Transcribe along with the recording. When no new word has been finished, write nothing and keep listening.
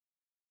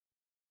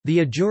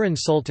The Ajuran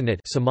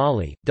Sultanate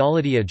Somali,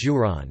 Dawlati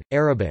Ajuran,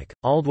 Arabic,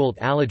 Aldwalt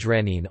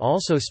Alajranin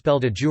also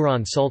spelled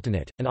Ajuran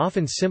Sultanate, and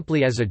often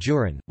simply as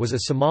Ajuran, was a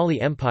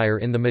Somali empire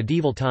in the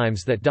medieval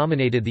times that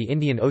dominated the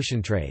Indian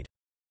Ocean trade.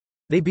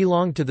 They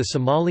belonged to the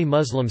Somali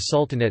Muslim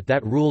Sultanate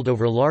that ruled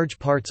over large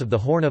parts of the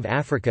Horn of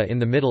Africa in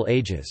the Middle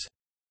Ages.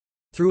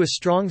 Through a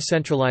strong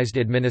centralized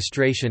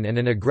administration and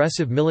an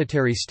aggressive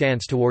military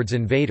stance towards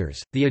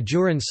invaders, the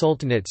Ajuran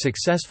Sultanate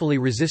successfully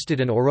resisted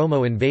an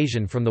Oromo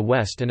invasion from the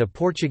west and a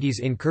Portuguese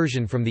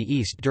incursion from the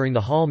east during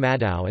the Hal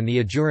Madao and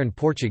the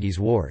Ajuran-Portuguese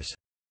Wars.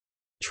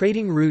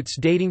 Trading routes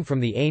dating from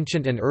the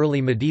ancient and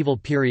early medieval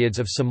periods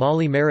of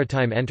Somali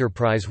maritime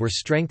enterprise were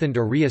strengthened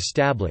or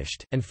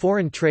re-established, and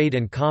foreign trade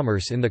and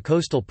commerce in the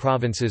coastal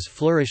provinces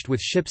flourished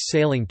with ships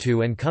sailing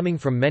to and coming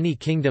from many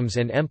kingdoms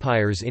and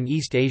empires in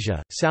East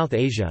Asia, South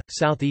Asia,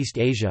 Southeast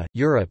Asia,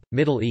 Europe,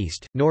 Middle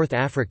East, North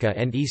Africa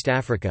and East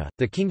Africa.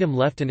 The kingdom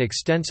left an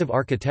extensive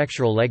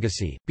architectural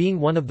legacy, being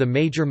one of the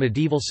major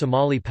medieval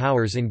Somali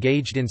powers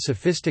engaged in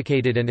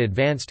sophisticated and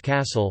advanced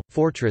castle,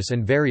 fortress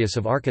and various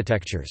of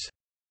architectures.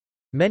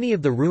 Many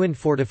of the ruined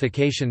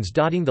fortifications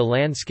dotting the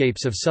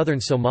landscapes of southern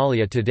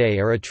Somalia today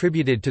are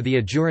attributed to the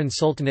Ajuran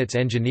Sultanate's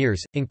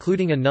engineers,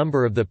 including a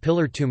number of the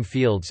pillar tomb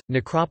fields,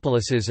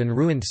 necropolises and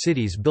ruined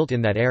cities built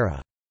in that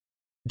era.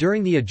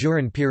 During the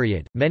Ajuran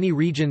period, many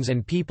regions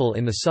and people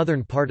in the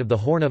southern part of the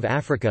Horn of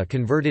Africa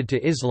converted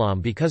to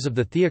Islam because of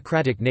the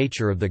theocratic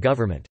nature of the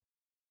government.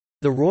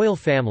 The royal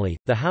family,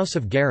 the House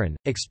of Garin,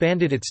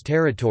 expanded its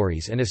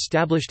territories and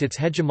established its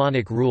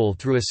hegemonic rule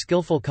through a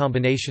skillful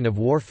combination of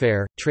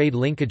warfare, trade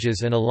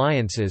linkages, and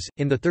alliances.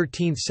 In the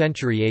 13th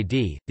century AD,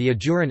 the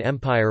Ajuran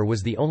Empire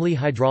was the only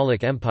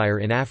hydraulic empire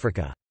in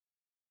Africa.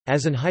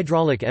 As an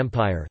hydraulic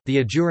empire,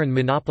 the Ajuran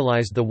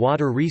monopolized the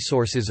water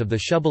resources of the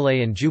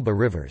Shubale and Juba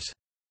rivers.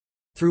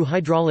 Through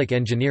hydraulic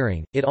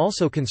engineering, it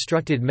also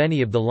constructed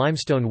many of the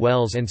limestone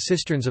wells and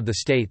cisterns of the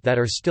state that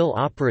are still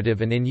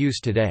operative and in use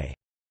today.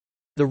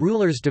 The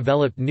rulers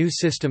developed new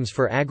systems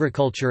for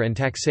agriculture and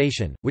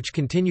taxation, which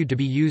continued to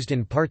be used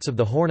in parts of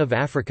the Horn of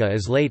Africa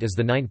as late as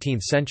the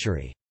 19th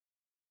century.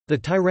 The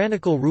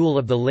tyrannical rule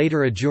of the later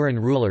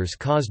Ajuran rulers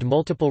caused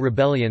multiple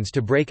rebellions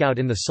to break out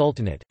in the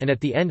Sultanate, and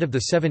at the end of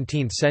the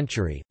 17th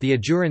century, the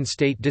Ajuran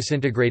state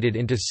disintegrated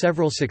into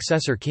several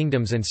successor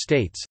kingdoms and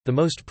states, the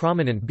most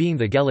prominent being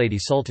the Geledi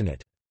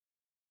Sultanate.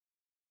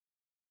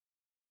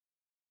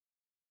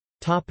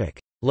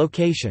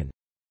 Location.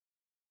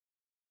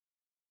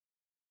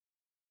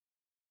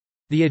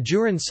 The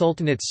Ajuran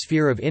Sultanate's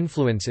sphere of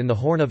influence in the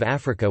Horn of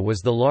Africa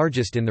was the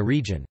largest in the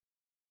region.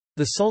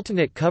 The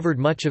Sultanate covered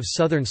much of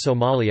southern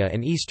Somalia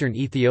and eastern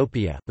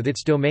Ethiopia, with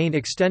its domain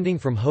extending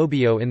from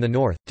Hobyo in the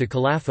north, to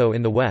Kalafo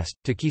in the west,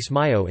 to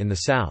Kismayo in the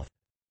south.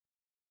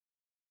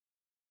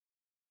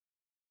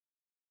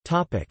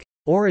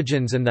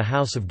 Origins and the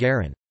House of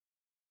Garin.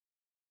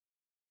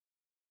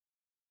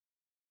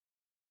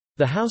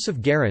 The House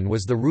of Garin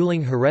was the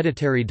ruling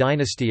hereditary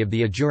dynasty of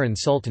the Ajuran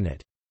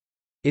Sultanate.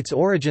 Its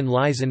origin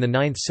lies in the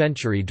 9th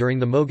century during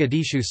the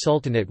Mogadishu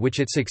Sultanate, which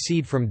it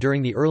succeeded from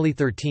during the early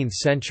 13th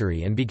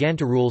century and began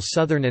to rule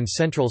southern and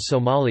central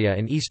Somalia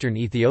and eastern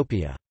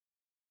Ethiopia.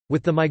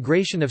 With the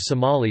migration of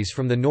Somalis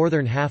from the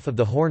northern half of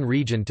the Horn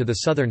region to the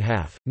southern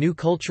half, new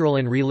cultural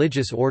and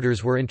religious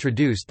orders were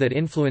introduced that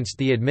influenced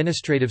the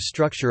administrative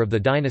structure of the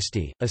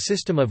dynasty, a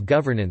system of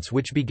governance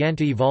which began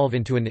to evolve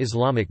into an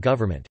Islamic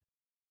government.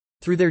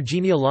 Through their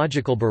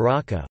genealogical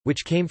baraka,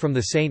 which came from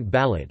the saint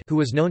Balad, who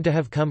was known to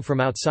have come from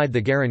outside the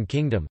Garin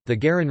kingdom, the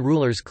Garin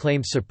rulers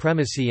claimed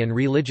supremacy and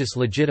religious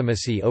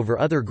legitimacy over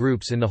other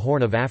groups in the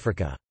Horn of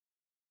Africa.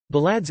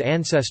 Balad's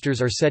ancestors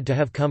are said to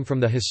have come from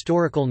the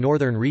historical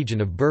northern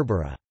region of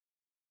Berbera.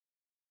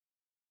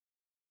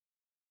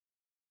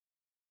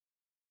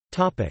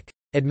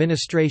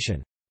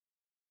 Administration.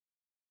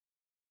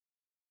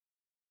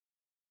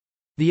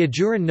 The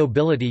Ajuran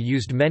nobility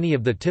used many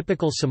of the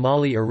typical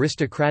Somali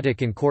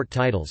aristocratic and court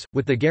titles,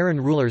 with the Garin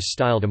rulers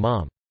styled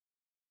imam.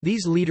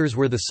 These leaders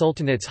were the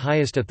Sultanate's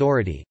highest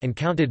authority, and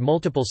counted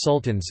multiple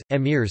sultans,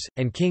 emirs,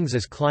 and kings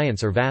as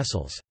clients or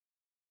vassals.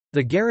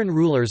 The Garin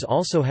rulers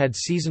also had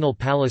seasonal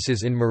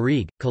palaces in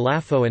Marig,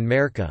 Kalafo and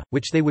Merka,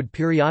 which they would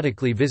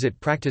periodically visit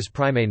practice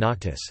primae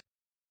noctis.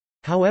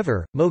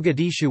 However,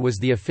 Mogadishu was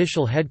the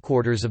official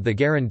headquarters of the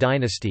Garin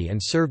dynasty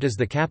and served as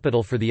the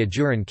capital for the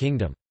Ajuran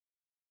kingdom.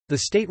 The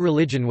state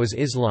religion was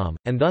Islam,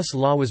 and thus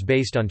law was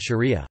based on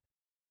Sharia.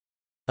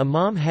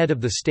 Imam, head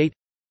of the state.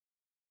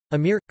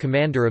 Amir,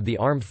 commander of the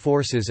armed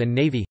forces and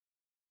navy.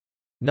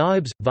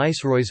 Naibs,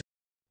 viceroys.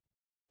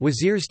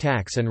 Wazirs,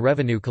 tax and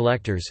revenue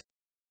collectors.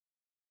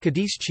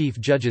 Qadis, chief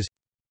judges.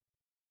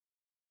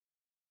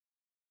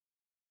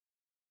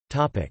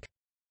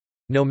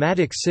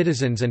 Nomadic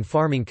citizens and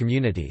farming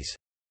communities.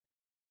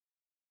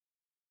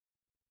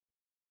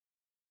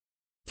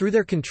 Through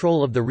their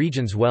control of the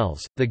region's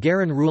wells, the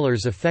Garin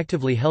rulers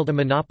effectively held a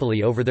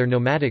monopoly over their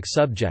nomadic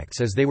subjects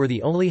as they were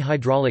the only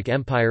hydraulic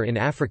empire in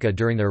Africa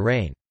during their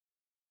reign.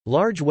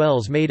 Large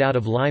wells made out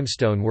of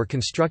limestone were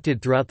constructed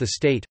throughout the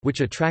state,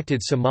 which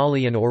attracted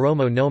Somali and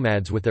Oromo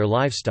nomads with their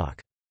livestock.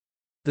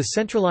 The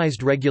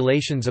centralized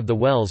regulations of the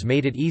wells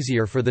made it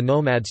easier for the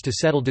nomads to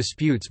settle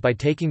disputes by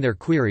taking their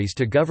queries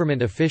to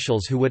government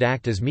officials who would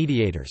act as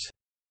mediators.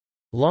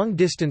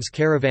 Long-distance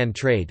caravan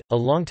trade, a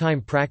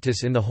longtime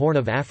practice in the Horn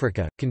of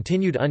Africa,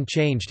 continued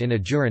unchanged in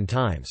Ajuran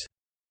times.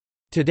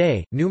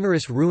 Today,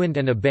 numerous ruined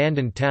and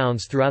abandoned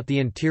towns throughout the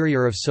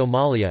interior of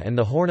Somalia and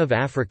the Horn of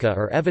Africa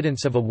are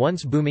evidence of a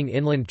once booming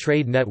inland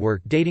trade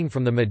network dating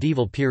from the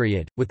medieval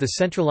period. With the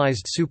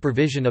centralized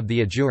supervision of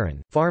the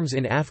Ajuran, farms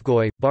in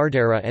Afgoy,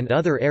 Bardera, and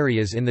other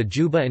areas in the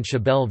Juba and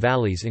Shabelle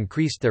valleys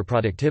increased their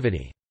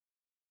productivity.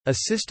 A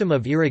system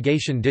of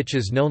irrigation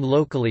ditches known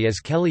locally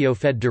as Kelio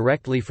fed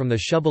directly from the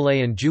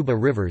Shabelle and Juba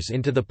rivers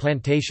into the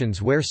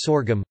plantations where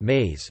sorghum,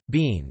 maize,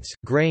 beans,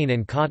 grain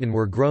and cotton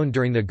were grown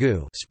during the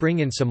Gu spring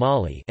in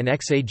Somali and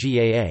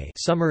Xagaa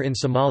summer in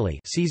Somali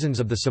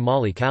seasons of the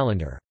Somali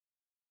calendar.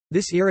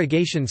 This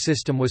irrigation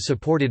system was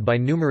supported by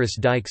numerous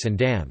dikes and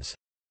dams.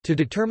 To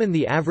determine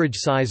the average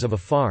size of a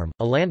farm,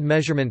 a land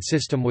measurement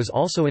system was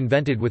also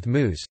invented with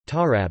mus,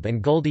 tarab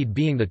and guldid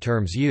being the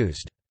terms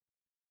used.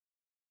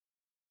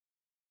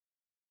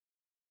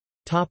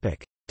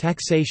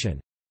 Taxation.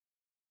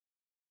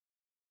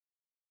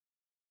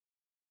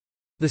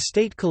 The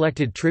state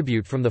collected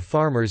tribute from the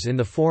farmers in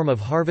the form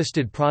of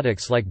harvested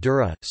products like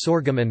dura,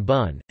 sorghum and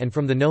bun, and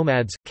from the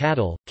nomads,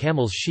 cattle,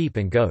 camels, sheep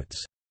and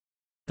goats.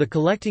 The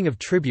collecting of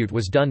tribute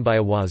was done by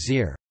a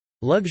wazir.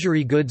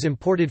 Luxury goods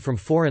imported from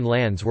foreign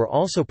lands were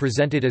also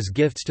presented as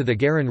gifts to the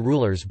Garan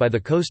rulers by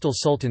the coastal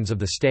sultans of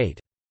the state.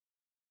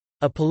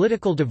 A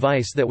political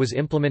device that was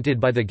implemented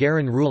by the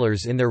Garan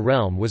rulers in their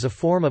realm was a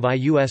form of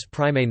ius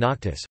primae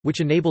noctis,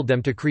 which enabled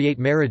them to create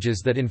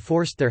marriages that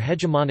enforced their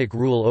hegemonic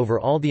rule over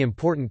all the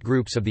important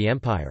groups of the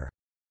empire.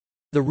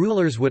 The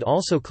rulers would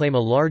also claim a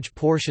large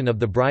portion of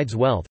the bride's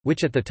wealth,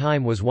 which at the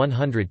time was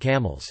 100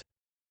 camels.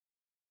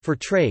 For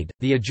trade,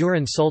 the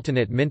Ajuran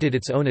Sultanate minted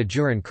its own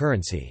Ajuran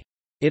currency.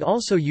 It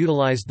also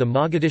utilized the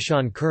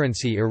Mogadishan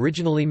currency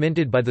originally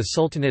minted by the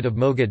Sultanate of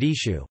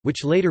Mogadishu,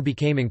 which later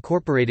became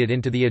incorporated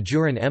into the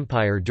Ajuran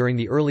Empire during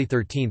the early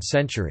 13th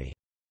century.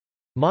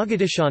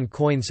 Mogadishan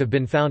coins have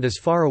been found as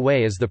far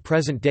away as the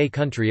present-day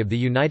country of the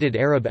United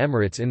Arab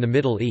Emirates in the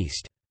Middle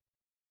East.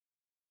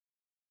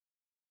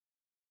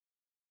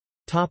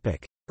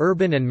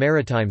 Urban and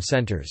maritime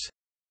centers.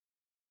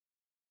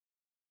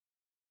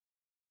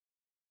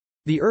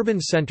 The urban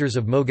centers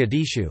of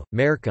Mogadishu,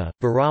 Merka,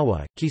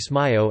 Barawa,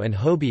 Kismayo and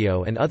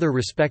Hobyo and other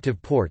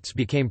respective ports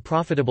became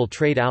profitable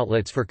trade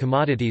outlets for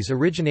commodities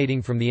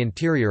originating from the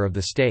interior of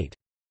the state.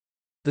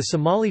 The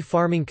Somali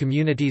farming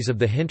communities of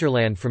the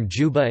hinterland from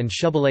Juba and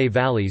Shabelle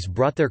valleys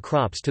brought their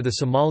crops to the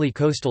Somali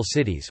coastal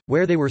cities,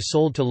 where they were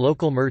sold to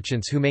local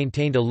merchants who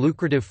maintained a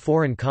lucrative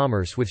foreign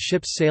commerce with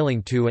ships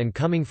sailing to and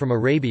coming from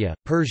Arabia,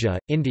 Persia,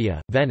 India,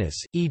 Venice,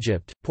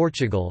 Egypt,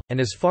 Portugal, and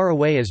as far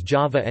away as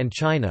Java and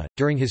China.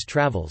 During his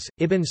travels,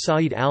 Ibn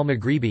Sa'id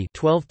al-Maghribi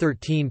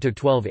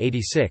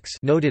 (1213–1286)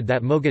 noted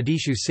that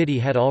Mogadishu city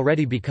had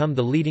already become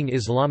the leading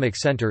Islamic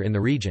center in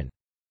the region.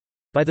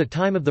 By the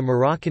time of the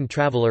Moroccan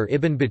traveller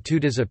Ibn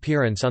Battuta's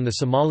appearance on the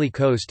Somali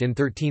coast in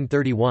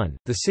 1331,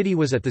 the city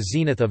was at the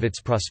zenith of its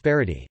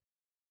prosperity.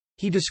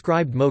 He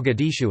described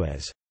Mogadishu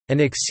as an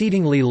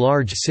exceedingly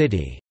large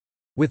city,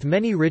 with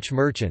many rich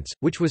merchants,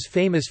 which was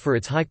famous for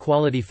its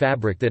high-quality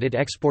fabric that it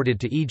exported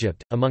to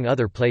Egypt, among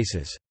other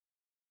places.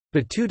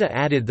 Battuta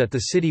added that the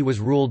city was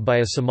ruled by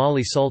a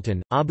Somali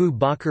sultan, Abu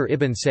Bakr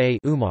ibn Say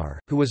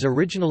Umar, who was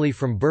originally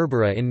from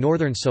Berbera in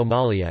northern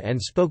Somalia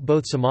and spoke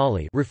both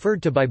Somali,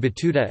 referred to by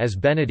Battuta as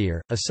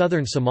Benadir, a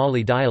southern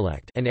Somali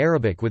dialect, and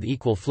Arabic with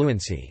equal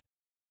fluency.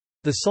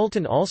 The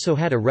sultan also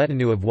had a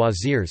retinue of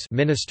wazirs,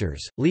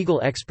 ministers,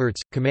 legal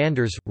experts,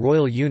 commanders,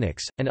 royal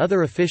eunuchs, and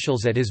other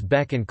officials at his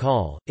beck and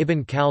call.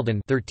 Ibn Khaldun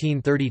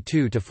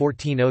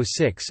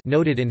 (1332–1406)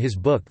 noted in his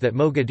book that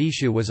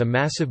Mogadishu was a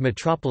massive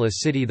metropolis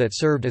city that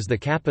served as the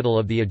capital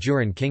of the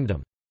Ajuran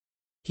kingdom.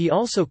 He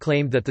also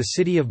claimed that the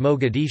city of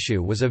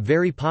Mogadishu was a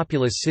very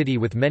populous city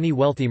with many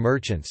wealthy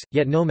merchants,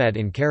 yet nomad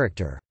in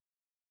character.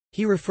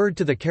 He referred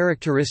to the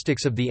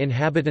characteristics of the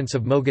inhabitants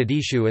of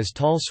Mogadishu as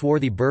tall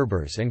swarthy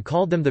Berbers and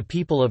called them the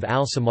people of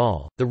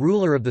Al-Samal. The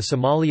ruler of the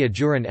Somali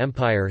Ajuran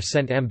Empire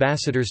sent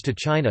ambassadors to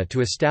China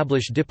to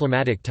establish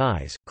diplomatic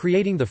ties,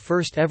 creating the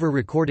first ever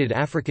recorded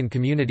African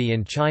community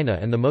in China,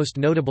 and the most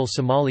notable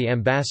Somali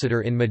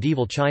ambassador in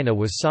medieval China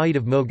was Sa'id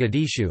of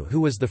Mogadishu, who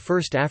was the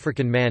first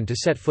African man to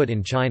set foot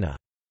in China.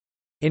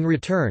 In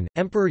return,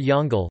 Emperor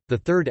Yongle, the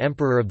third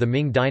emperor of the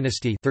Ming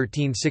dynasty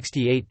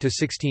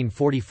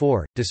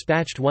 (1368–1644),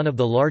 dispatched one of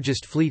the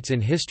largest fleets in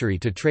history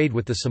to trade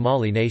with the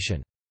Somali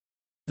nation.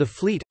 The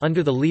fleet,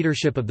 under the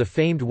leadership of the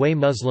famed Wei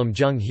Muslim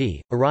Zheng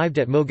He, arrived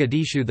at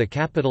Mogadishu, the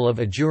capital of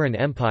Ajuran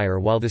Empire,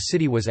 while the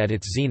city was at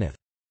its zenith.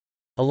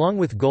 Along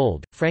with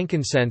gold,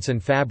 frankincense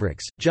and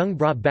fabrics, Zheng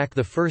brought back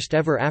the first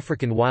ever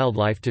African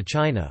wildlife to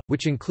China,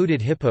 which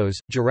included hippos,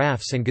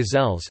 giraffes and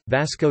gazelles.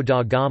 Vasco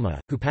da Gama,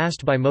 who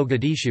passed by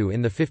Mogadishu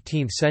in the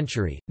 15th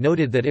century,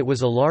 noted that it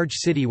was a large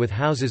city with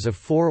houses of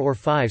 4 or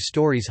 5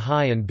 stories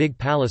high and big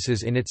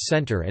palaces in its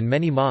center and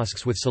many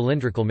mosques with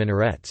cylindrical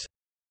minarets.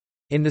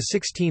 In the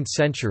 16th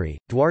century,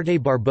 Duarte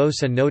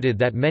Barbosa noted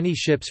that many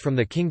ships from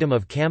the Kingdom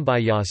of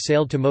Cambaya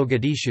sailed to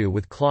Mogadishu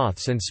with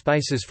cloths and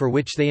spices for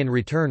which they in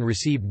return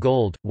received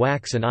gold,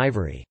 wax and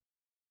ivory.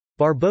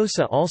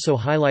 Barbosa also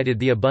highlighted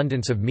the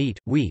abundance of meat,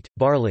 wheat,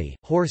 barley,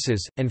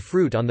 horses, and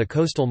fruit on the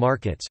coastal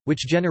markets,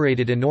 which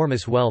generated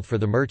enormous wealth for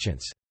the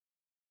merchants.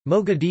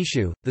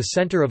 Mogadishu, the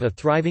center of a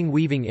thriving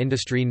weaving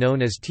industry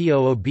known as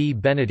Toob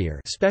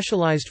Benadir,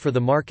 specialized for the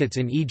markets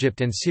in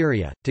Egypt and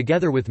Syria,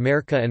 together with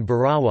Merka and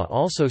Barawa,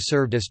 also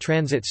served as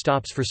transit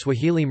stops for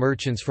Swahili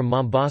merchants from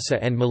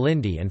Mombasa and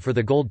Malindi and for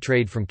the gold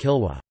trade from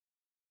Kilwa.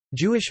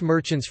 Jewish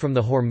merchants from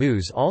the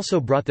Hormuz also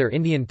brought their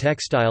Indian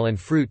textile and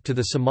fruit to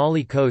the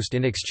Somali coast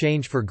in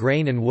exchange for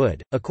grain and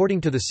wood.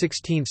 According to the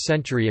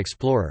 16th-century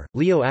explorer,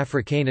 Leo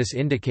Africanus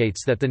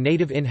indicates that the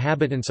native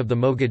inhabitants of the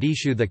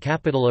Mogadishu, the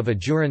capital of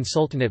Ajuran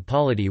Sultanate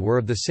polity, were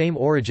of the same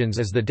origins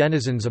as the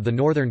denizens of the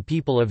northern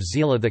people of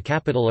Zila, the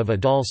capital of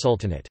Adal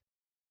Sultanate.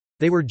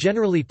 They were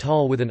generally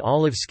tall with an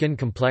olive skin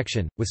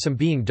complexion, with some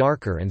being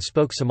darker, and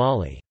spoke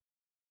Somali.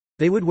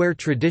 They would wear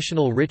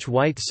traditional rich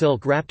white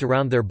silk wrapped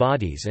around their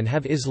bodies and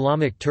have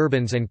Islamic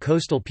turbans, and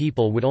coastal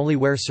people would only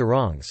wear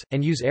sarongs,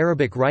 and use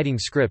Arabic writing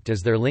script as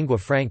their lingua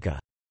franca.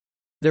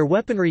 Their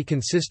weaponry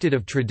consisted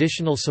of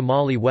traditional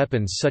Somali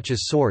weapons such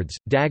as swords,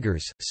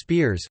 daggers,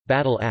 spears,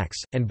 battle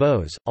axe, and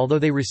bows, although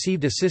they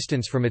received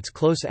assistance from its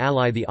close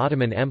ally the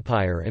Ottoman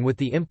Empire and with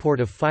the import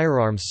of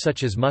firearms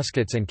such as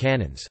muskets and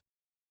cannons.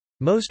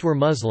 Most were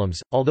Muslims,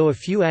 although a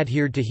few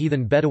adhered to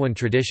heathen Bedouin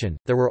tradition.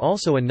 There were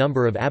also a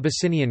number of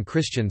Abyssinian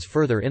Christians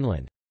further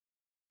inland.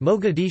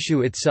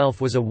 Mogadishu itself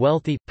was a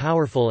wealthy,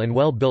 powerful and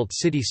well-built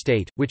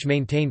city-state, which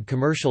maintained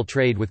commercial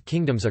trade with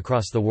kingdoms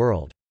across the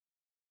world.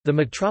 The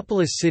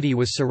metropolis city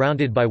was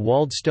surrounded by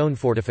walled stone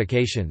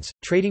fortifications.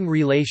 Trading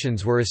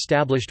relations were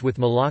established with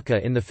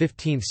Malacca in the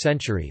 15th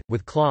century,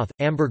 with cloth,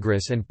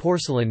 ambergris and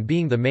porcelain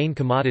being the main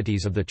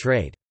commodities of the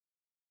trade.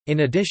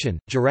 In addition,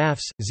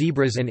 giraffes,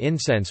 zebras and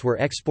incense were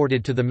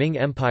exported to the Ming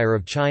Empire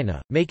of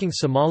China, making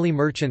Somali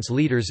merchants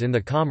leaders in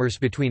the commerce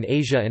between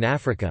Asia and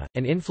Africa,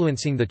 and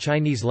influencing the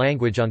Chinese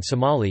language on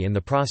Somali in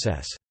the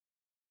process.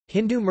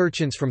 Hindu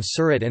merchants from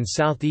Surat and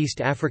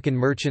Southeast African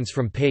merchants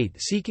from Pate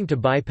seeking to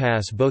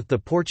bypass both the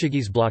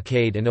Portuguese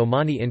blockade and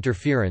Omani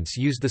interference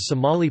used the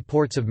Somali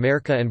ports of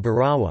Merka and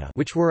Barawa,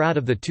 which were out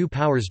of the two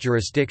powers'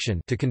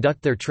 jurisdiction, to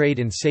conduct their trade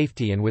in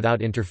safety and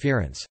without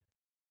interference.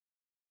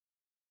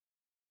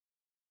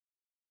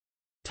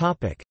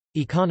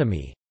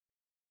 Economy.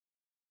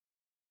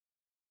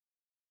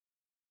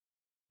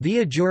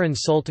 The Ajuran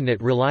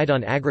Sultanate relied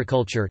on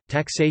agriculture,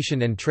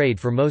 taxation and trade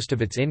for most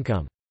of its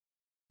income.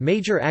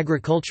 Major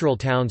agricultural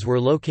towns were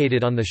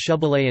located on the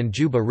Shubalay and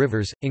Juba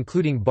rivers,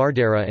 including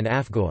Bardera and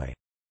Afgoy.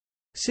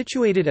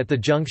 Situated at the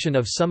junction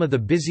of some of the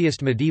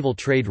busiest medieval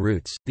trade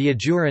routes, the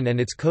Ajuran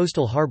and its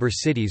coastal harbour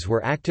cities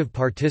were active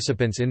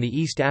participants in the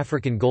East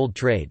African gold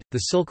trade,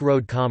 the Silk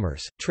Road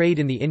commerce, trade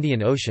in the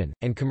Indian Ocean,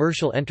 and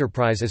commercial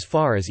enterprise as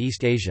far as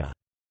East Asia.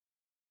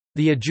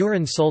 The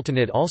Ajuran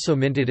Sultanate also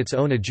minted its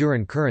own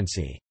Ajuran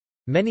currency.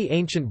 Many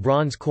ancient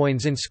bronze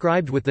coins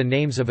inscribed with the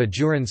names of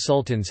Ajuran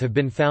sultans have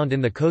been found in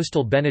the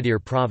coastal Benadir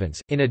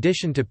province, in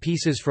addition to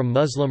pieces from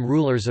Muslim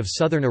rulers of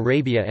southern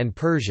Arabia and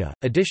Persia.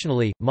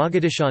 Additionally,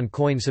 Mogadishan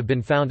coins have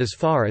been found as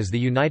far as the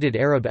United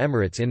Arab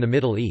Emirates in the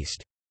Middle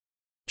East.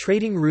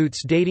 Trading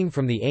routes dating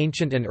from the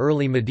ancient and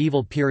early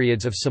medieval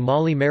periods of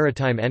Somali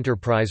maritime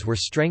enterprise were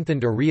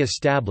strengthened or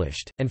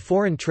re-established, and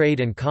foreign trade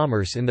and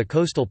commerce in the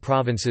coastal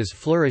provinces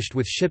flourished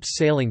with ships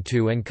sailing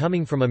to and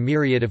coming from a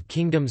myriad of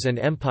kingdoms and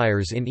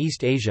empires in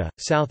East Asia,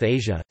 South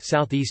Asia,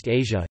 Southeast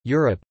Asia,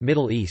 Europe,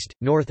 Middle East,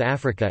 North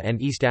Africa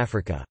and East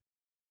Africa.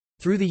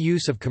 Through the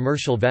use of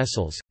commercial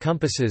vessels,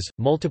 compasses,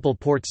 multiple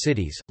port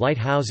cities,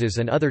 lighthouses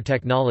and other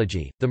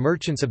technology, the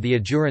merchants of the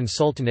Ajuran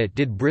Sultanate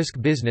did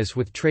brisk business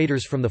with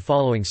traders from the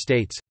following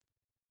states.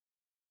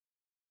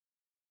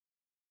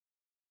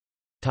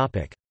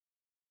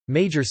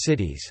 Major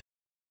cities.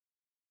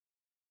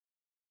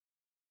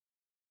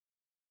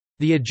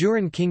 The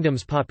Ajuran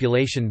kingdom's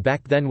population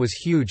back then was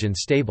huge and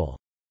stable.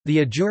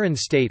 The Ajuran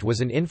state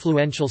was an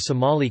influential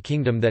Somali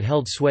kingdom that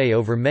held sway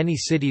over many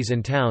cities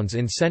and towns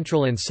in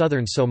central and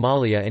southern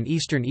Somalia and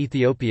eastern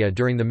Ethiopia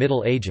during the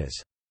Middle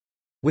Ages.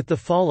 With the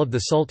fall of the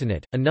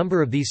Sultanate, a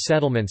number of these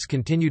settlements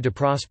continued to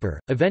prosper,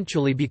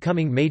 eventually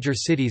becoming major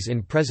cities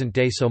in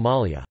present-day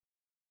Somalia.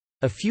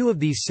 A few of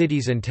these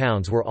cities and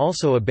towns were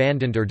also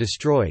abandoned or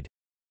destroyed.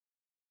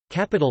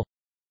 Capital: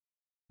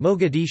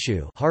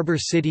 Mogadishu, harbor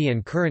city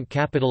and current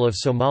capital of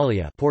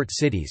Somalia, port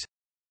cities.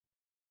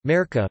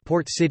 Merka,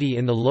 port city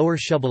in the lower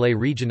Shubalay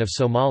region of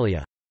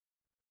Somalia.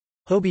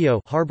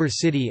 Hobyo, harbor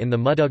city in the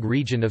Mudug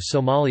region of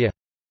Somalia.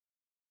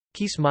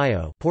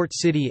 Kismayo, port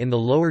city in the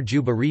lower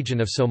Juba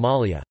region of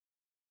Somalia.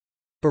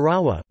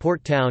 Barawa,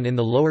 port town in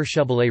the lower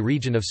Shubalay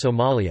region of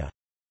Somalia.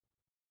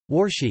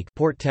 Warsheik,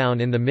 port town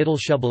in the middle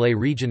Shubalay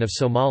region of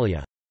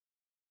Somalia.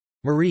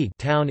 Marig,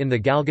 town in the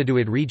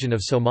Galgaduud region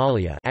of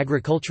Somalia,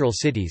 agricultural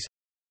cities.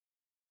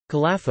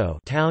 Kalafo,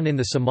 town in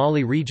the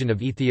Somali region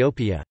of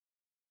Ethiopia.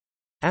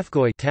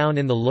 Afgoy, town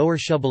in the lower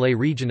Shubalay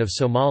region of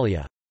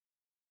Somalia.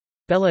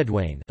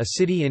 Beledweyne, a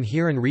city in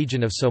Hiran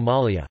region of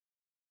Somalia.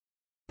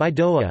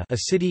 Baidoa, a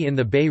city in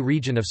the Bay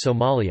region of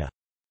Somalia.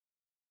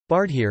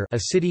 Bardheer, a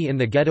city in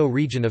the Ghetto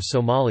region of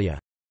Somalia.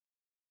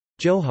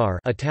 Johar,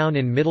 a town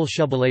in Middle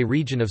Shabelle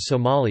region of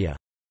Somalia.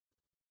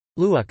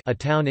 Luwak, a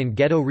town in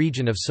Ghetto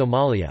region of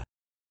Somalia.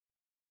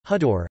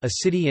 Hudor, a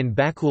city in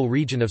Bakul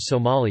region of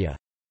Somalia.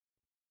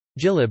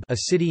 Jilib, a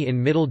city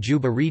in Middle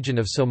Juba region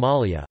of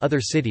Somalia.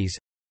 Other cities: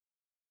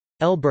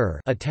 El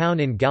Bur, a town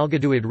in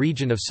Galgaduud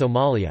region of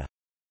Somalia.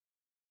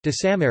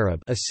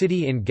 Dasamarab, a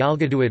city in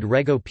Galgaduud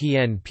Rego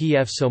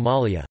PNPF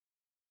Somalia.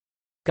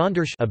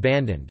 Gondarsh,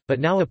 abandoned but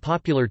now a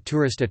popular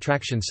tourist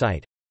attraction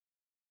site.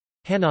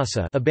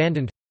 Hanassa,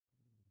 abandoned.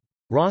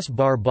 Ras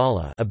Bar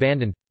Bala,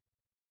 abandoned.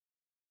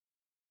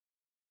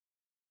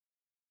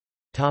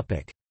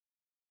 Topic: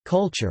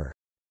 Culture.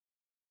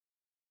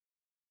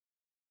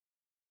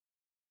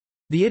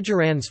 The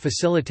Ajurans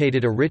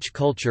facilitated a rich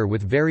culture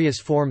with various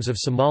forms of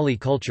Somali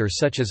culture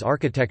such as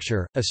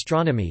architecture,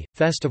 astronomy,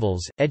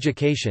 festivals,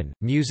 education,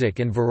 music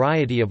and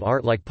variety of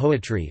art like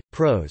poetry,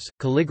 prose,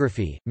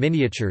 calligraphy,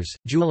 miniatures,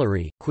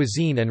 jewelry,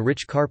 cuisine and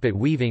rich carpet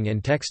weaving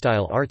and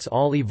textile arts,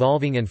 all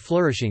evolving and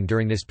flourishing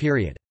during this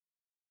period.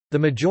 The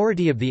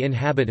majority of the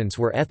inhabitants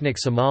were ethnic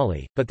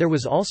Somali, but there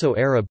was also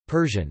Arab,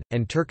 Persian,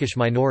 and Turkish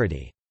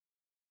minority.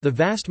 The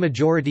vast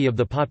majority of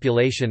the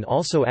population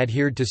also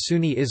adhered to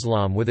Sunni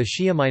Islam with a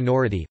Shia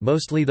minority,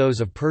 mostly those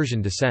of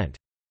Persian descent.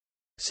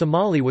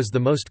 Somali was the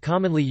most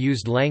commonly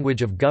used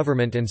language of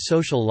government and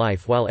social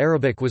life, while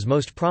Arabic was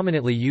most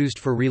prominently used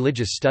for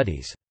religious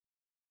studies.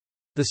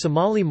 The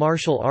Somali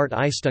martial art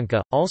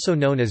Istunka, also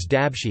known as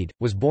Dabshid,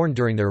 was born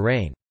during their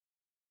reign.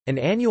 An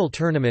annual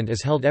tournament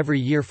is held every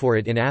year for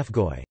it in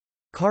Afgoy.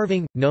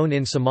 Carving, known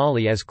in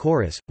Somali as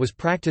chorus, was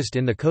practiced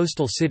in the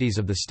coastal cities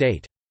of the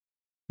state.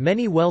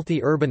 Many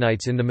wealthy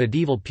urbanites in the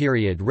medieval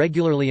period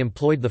regularly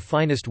employed the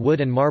finest wood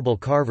and marble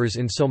carvers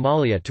in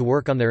Somalia to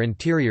work on their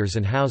interiors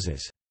and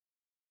houses.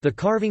 The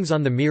carvings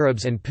on the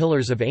mihrabs and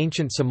pillars of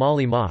ancient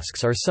Somali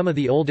mosques are some of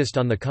the oldest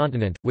on the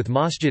continent, with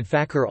Masjid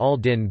Fakhr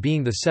al-Din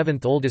being the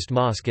seventh oldest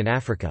mosque in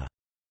Africa.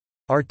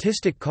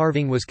 Artistic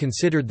carving was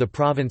considered the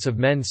province of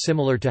men,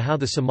 similar to how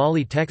the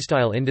Somali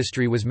textile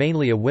industry was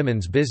mainly a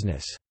women's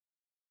business.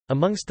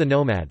 Amongst the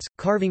nomads,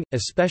 carving,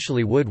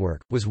 especially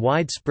woodwork, was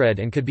widespread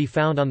and could be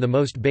found on the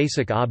most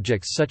basic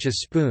objects such as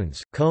spoons,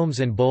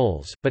 combs and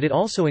bowls, but it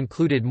also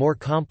included more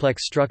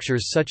complex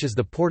structures such as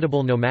the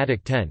portable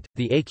nomadic tent,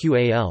 the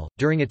Aqal.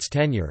 During its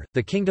tenure,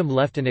 the kingdom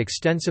left an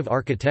extensive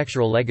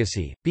architectural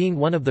legacy, being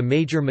one of the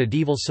major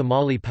medieval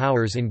Somali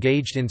powers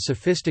engaged in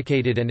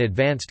sophisticated and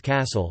advanced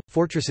castle,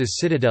 fortresses,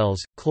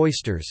 citadels,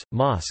 cloisters,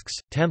 mosques,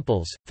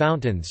 temples,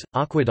 fountains,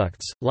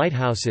 aqueducts,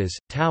 lighthouses,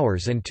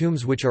 towers and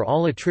tombs, which are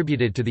all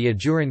attributed to the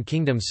Ajuran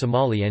Kingdom's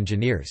Somali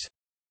engineers.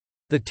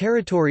 The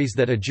territories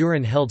that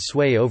Ajuran held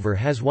sway over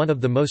has one of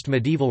the most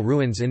medieval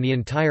ruins in the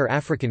entire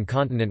African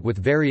continent, with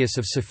various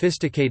of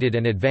sophisticated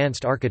and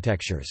advanced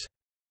architectures.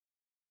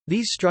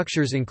 These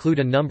structures include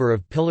a number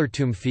of pillar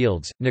tomb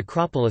fields,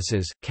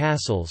 necropolises,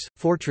 castles,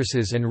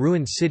 fortresses and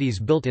ruined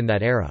cities built in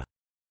that era.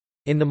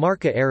 In the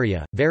Marca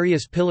area,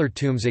 various pillar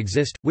tombs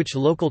exist, which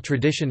local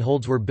tradition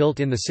holds were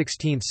built in the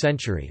 16th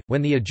century,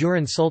 when the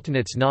Ajuran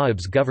Sultanate's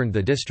Naibs governed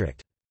the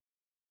district.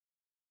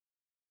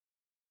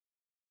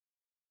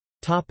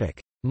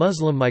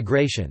 Muslim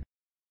migration.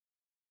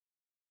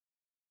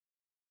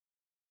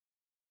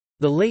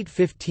 The late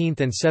 15th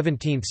and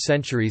 17th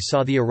centuries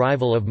saw the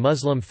arrival of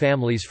Muslim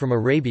families from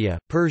Arabia,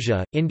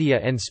 Persia,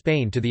 India and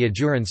Spain to the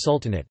Ajuran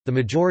Sultanate, the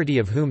majority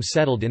of whom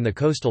settled in the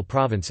coastal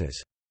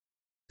provinces.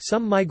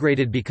 Some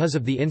migrated because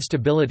of the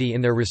instability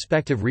in their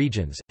respective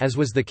regions, as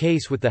was the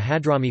case with the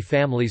Hadrami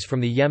families from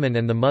the Yemen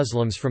and the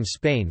Muslims from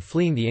Spain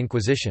fleeing the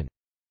Inquisition.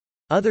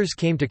 Others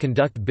came to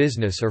conduct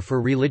business or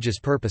for religious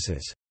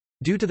purposes.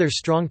 Due to their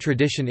strong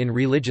tradition in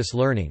religious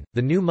learning,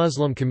 the new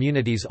Muslim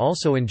communities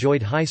also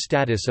enjoyed high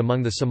status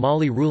among the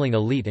Somali ruling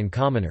elite and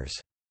commoners.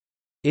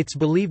 It's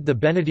believed the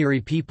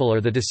Benadiri people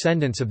are the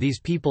descendants of these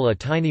people, a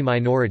tiny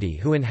minority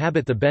who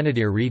inhabit the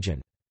Benadir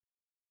region.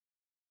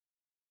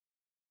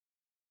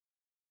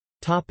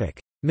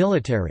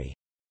 Military.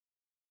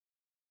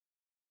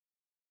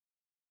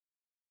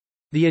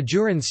 The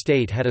Ajuran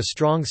state had a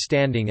strong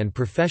standing and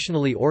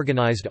professionally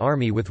organized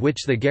army with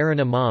which the Garan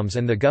imams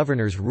and the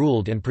governors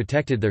ruled and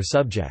protected their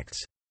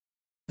subjects.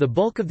 The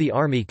bulk of the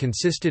army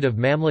consisted of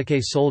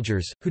Mamluk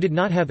soldiers, who did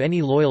not have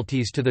any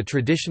loyalties to the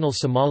traditional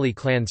Somali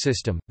clan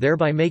system,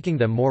 thereby making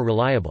them more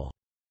reliable.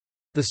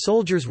 The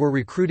soldiers were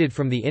recruited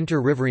from the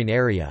inter-riverine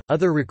area,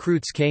 other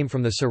recruits came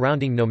from the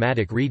surrounding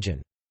nomadic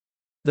region.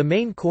 The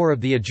main core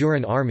of the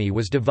Ajuran army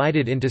was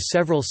divided into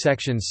several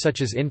sections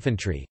such as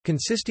infantry,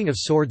 consisting of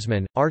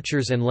swordsmen,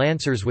 archers and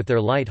lancers with their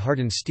light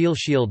hardened steel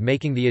shield,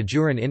 making the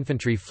Ajuran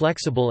infantry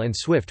flexible and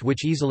swift,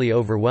 which easily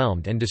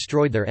overwhelmed and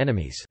destroyed their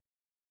enemies.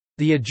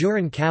 The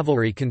Ajuran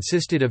cavalry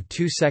consisted of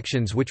two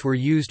sections which were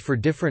used for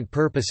different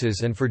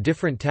purposes and for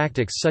different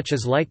tactics, such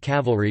as light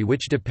cavalry,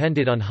 which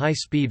depended on high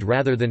speed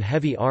rather than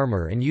heavy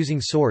armor and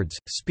using swords,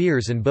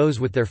 spears and bows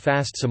with their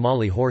fast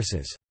Somali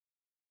horses.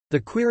 The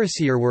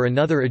cuirassiers were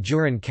another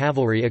Ajuran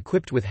cavalry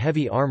equipped with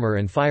heavy armor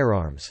and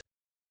firearms.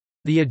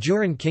 The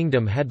Ajuran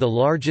kingdom had the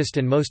largest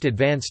and most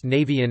advanced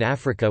navy in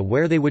Africa,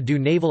 where they would do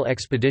naval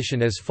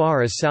expedition as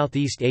far as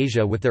Southeast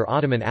Asia with their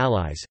Ottoman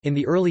allies. In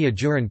the early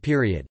Ajuran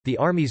period, the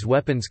army's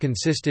weapons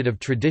consisted of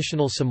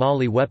traditional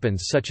Somali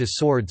weapons such as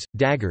swords,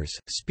 daggers,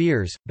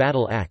 spears,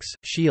 battle axe,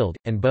 shield,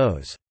 and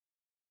bows.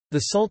 The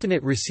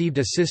Sultanate received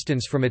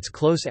assistance from its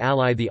close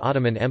ally the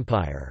Ottoman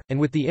Empire, and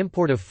with the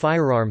import of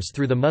firearms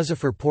through the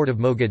Muzaffar port of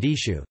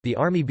Mogadishu, the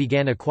army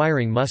began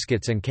acquiring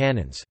muskets and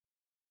cannons.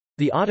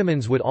 The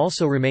Ottomans would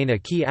also remain a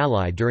key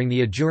ally during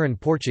the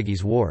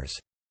Ajuran-Portuguese Wars.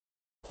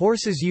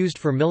 Horses used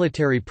for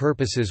military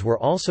purposes were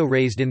also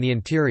raised in the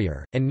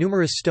interior, and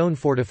numerous stone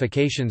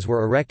fortifications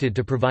were erected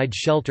to provide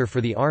shelter for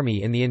the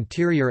army in the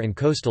interior and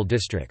coastal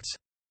districts.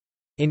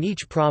 In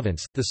each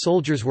province, the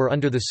soldiers were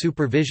under the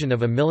supervision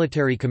of a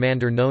military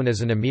commander known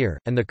as an emir,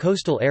 and the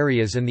coastal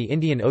areas and the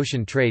Indian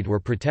Ocean trade were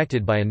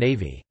protected by a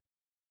navy.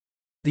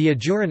 The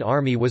Ajuran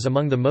army was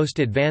among the most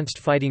advanced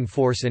fighting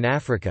force in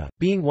Africa,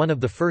 being one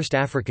of the first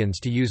Africans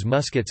to use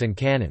muskets and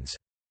cannons.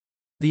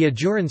 The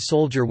Ajuran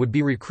soldier would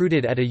be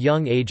recruited at a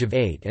young age of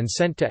 8 and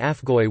sent to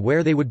Afgoy,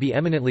 where they would be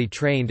eminently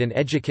trained and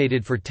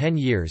educated for 10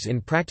 years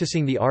in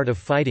practicing the art of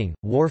fighting,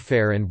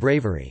 warfare and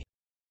bravery.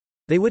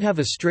 They would have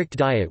a strict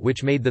diet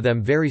which made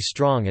them very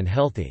strong and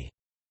healthy.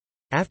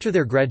 After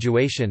their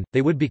graduation,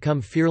 they would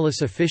become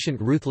fearless, efficient,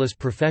 ruthless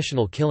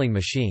professional killing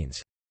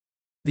machines.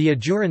 The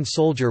Ajuran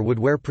soldier would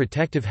wear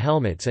protective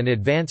helmets and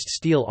advanced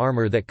steel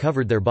armor that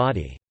covered their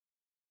body.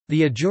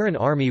 The Ajuran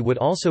army would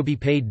also be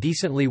paid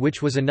decently,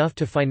 which was enough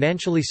to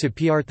financially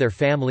support their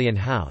family and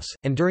house,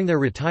 and during their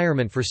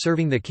retirement for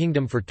serving the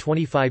kingdom for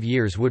 25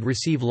 years would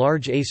receive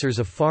large acres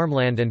of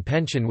farmland and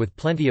pension with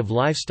plenty of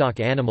livestock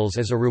animals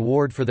as a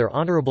reward for their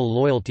honorable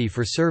loyalty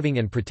for serving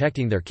and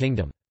protecting their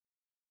kingdom.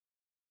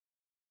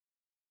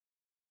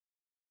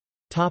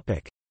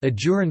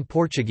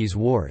 Ajuran-Portuguese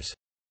Wars.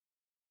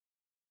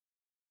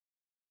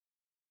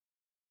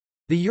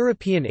 The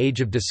European Age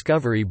of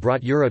Discovery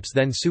brought Europe's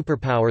then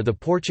superpower the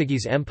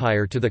Portuguese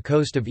Empire to the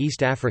coast of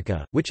East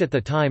Africa, which at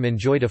the time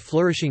enjoyed a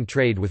flourishing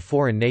trade with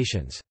foreign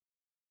nations.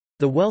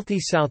 The wealthy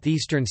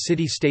southeastern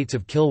city-states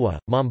of Kilwa,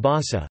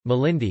 Mombasa,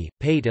 Malindi,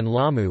 Pate and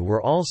Lamu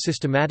were all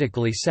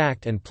systematically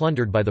sacked and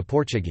plundered by the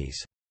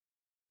Portuguese.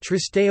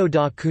 Tristão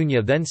da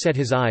Cunha then set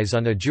his eyes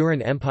on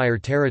Ajuran Empire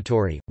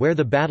territory, where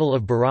the Battle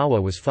of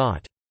Barawa was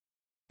fought.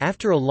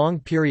 After a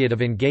long period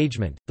of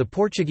engagement, the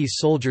Portuguese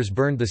soldiers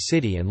burned the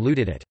city and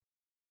looted it.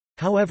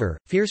 However,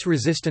 fierce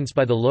resistance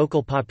by the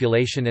local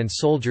population and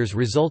soldiers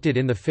resulted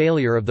in the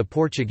failure of the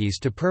Portuguese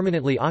to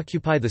permanently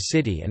occupy the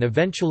city, and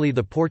eventually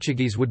the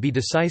Portuguese would be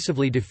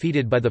decisively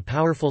defeated by the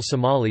powerful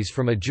Somalis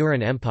from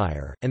Ajuran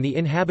Empire, and the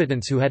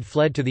inhabitants who had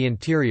fled to the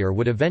interior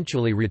would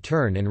eventually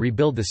return and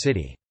rebuild the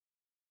city.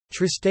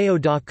 Tristão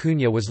da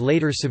Cunha was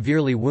later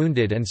severely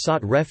wounded and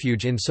sought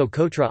refuge in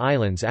Socotra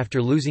Islands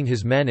after losing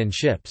his men and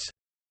ships.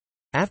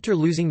 After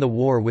losing the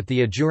war with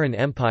the Ajuran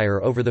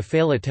Empire over the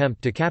failed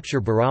attempt to capture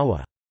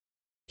Barawa,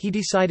 he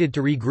decided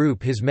to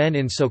regroup his men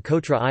in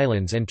Socotra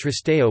Islands, and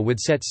Tristão would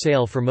set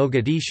sail for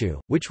Mogadishu,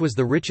 which was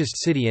the richest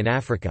city in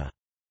Africa.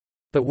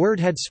 But word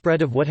had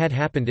spread of what had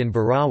happened in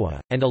Barawa,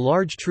 and a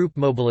large troop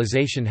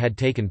mobilization had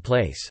taken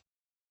place.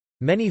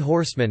 Many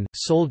horsemen,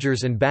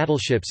 soldiers and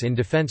battleships in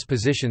defense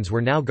positions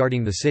were now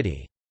guarding the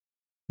city.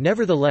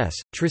 Nevertheless,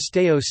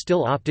 Tristão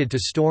still opted to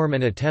storm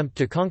and attempt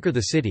to conquer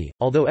the city,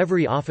 although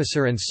every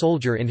officer and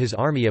soldier in his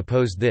army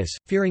opposed this,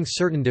 fearing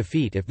certain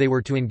defeat if they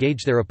were to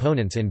engage their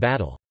opponents in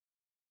battle.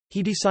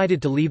 He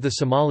decided to leave the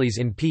Somalis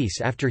in peace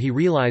after he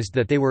realized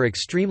that they were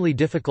extremely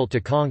difficult to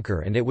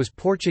conquer and it was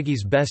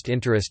Portuguese best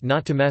interest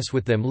not to mess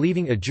with them,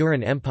 leaving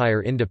Ajuran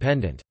Empire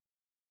independent.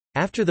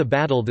 After the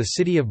battle, the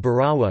city of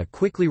Barawa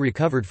quickly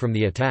recovered from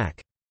the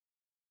attack.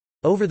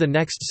 Over the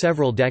next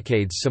several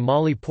decades,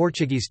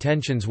 Somali-Portuguese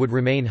tensions would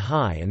remain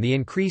high, and the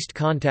increased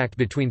contact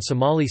between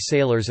Somali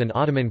sailors and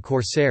Ottoman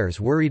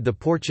corsairs worried the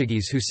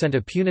Portuguese, who sent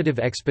a punitive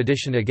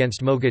expedition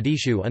against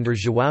Mogadishu under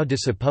João de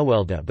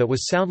Sepúlveda but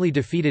was soundly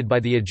defeated by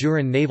the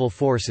Ajuran naval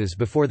forces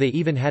before they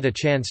even had a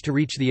chance to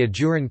reach the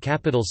Ajuran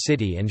capital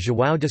city, and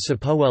João de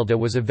Sepúlveda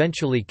was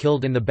eventually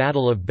killed in the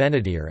Battle of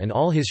Benadir and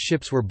all his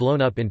ships were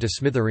blown up into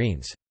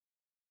smithereens.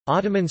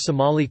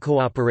 Ottoman-Somali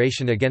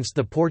cooperation against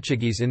the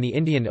Portuguese in the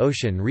Indian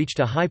Ocean reached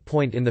a high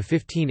point in the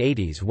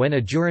 1580s when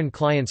Ajuran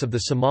clients of the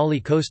Somali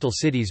coastal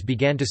cities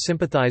began to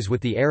sympathize with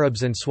the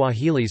Arabs and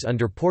Swahilis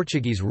under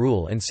Portuguese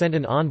rule and sent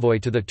an envoy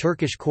to the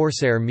Turkish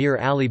corsair Mir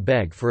Ali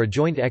Beg for a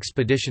joint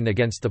expedition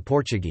against the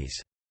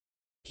Portuguese.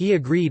 He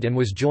agreed and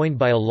was joined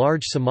by a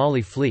large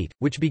Somali fleet,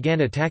 which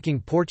began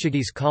attacking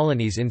Portuguese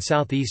colonies in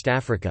southeast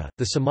Africa.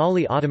 The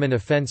Somali-Ottoman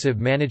offensive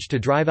managed to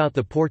drive out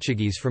the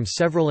Portuguese from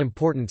several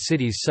important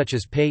cities such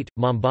as Pate,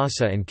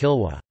 Mombasa, and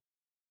Kilwa.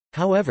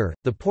 However,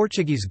 the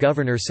Portuguese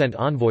governor sent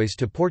envoys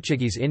to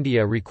Portuguese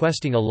India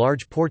requesting a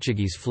large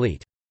Portuguese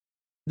fleet.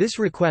 This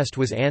request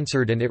was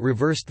answered and it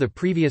reversed the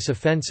previous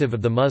offensive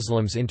of the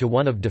Muslims into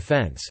one of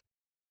defense.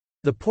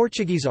 The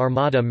Portuguese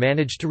Armada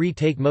managed to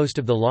retake most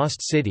of the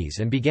lost cities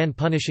and began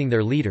punishing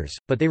their leaders,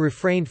 but they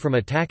refrained from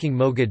attacking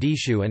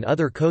Mogadishu and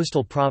other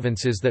coastal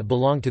provinces that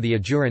belonged to the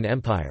Ajuran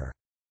Empire.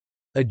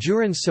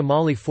 Ajuran's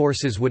Somali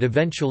forces would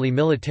eventually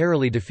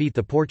militarily defeat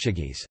the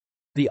Portuguese.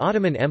 The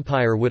Ottoman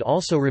Empire would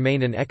also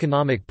remain an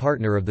economic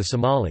partner of the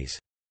Somalis.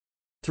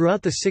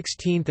 Throughout the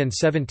 16th and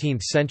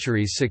 17th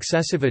centuries,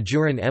 successive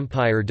Ajuran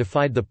Empire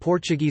defied the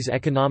Portuguese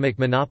economic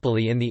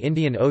monopoly in the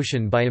Indian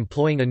Ocean by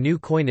employing a new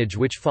coinage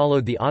which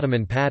followed the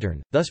Ottoman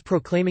pattern, thus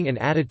proclaiming an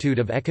attitude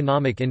of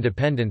economic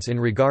independence in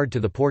regard to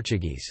the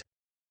Portuguese.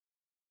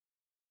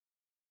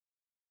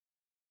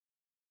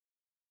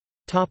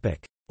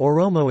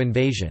 Oromo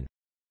invasion.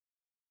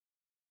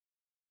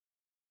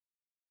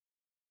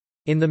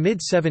 In the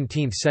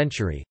mid-17th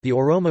century, the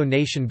Oromo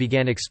nation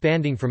began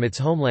expanding from its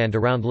homeland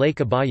around Lake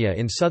Abaya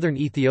in southern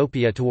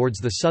Ethiopia towards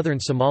the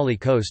southern Somali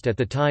coast at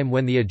the time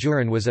when the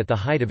Ajuran was at the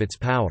height of its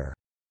power.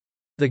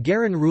 The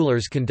Garan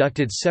rulers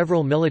conducted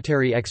several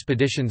military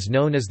expeditions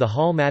known as the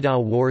Hal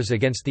Madao Wars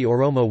against the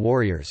Oromo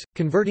warriors,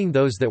 converting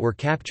those that were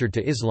captured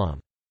to Islam.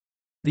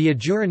 The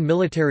Ajuran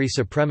military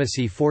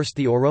supremacy forced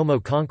the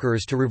Oromo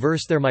conquerors to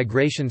reverse their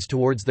migrations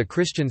towards the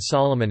Christian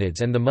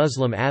Solomonids and the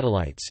Muslim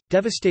Adalites,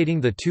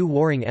 devastating the two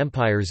warring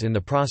empires in the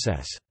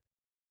process.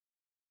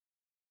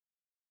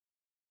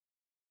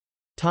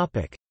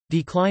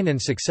 Decline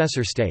and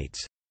successor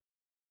states.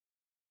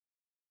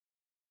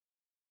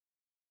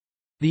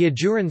 The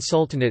Ajuran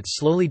Sultanate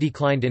slowly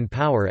declined in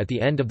power at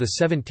the end of the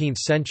 17th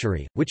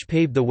century, which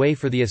paved the way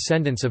for the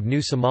ascendance of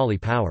new Somali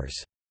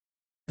powers.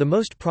 The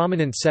most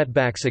prominent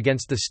setbacks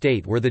against the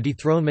state were the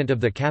dethronement of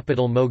the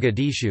capital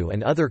Mogadishu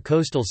and other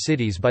coastal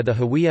cities by the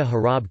Hawiya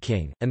Harab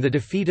king, and the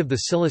defeat of the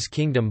Silis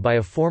kingdom by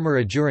a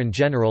former Ajuran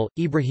general,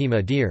 Ibrahim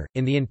Adir,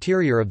 in the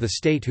interior of the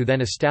state who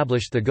then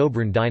established the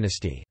Gobrun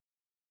dynasty.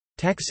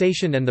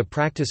 Taxation and the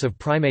practice of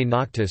prime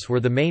noctis were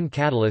the main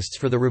catalysts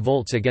for the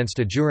revolts against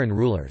Ajuran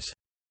rulers.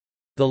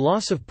 The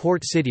loss of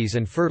port cities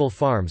and fertile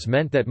farms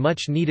meant that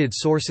much needed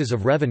sources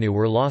of revenue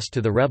were lost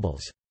to the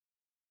rebels.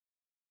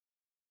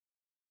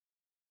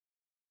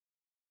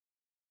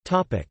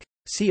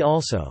 See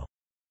also: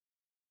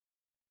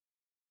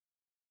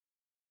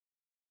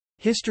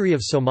 History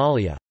of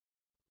Somalia,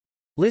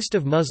 List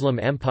of Muslim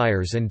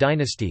empires and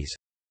dynasties,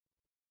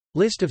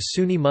 List of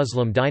Sunni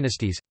Muslim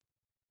dynasties.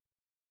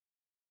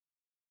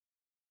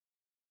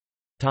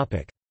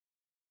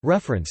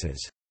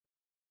 References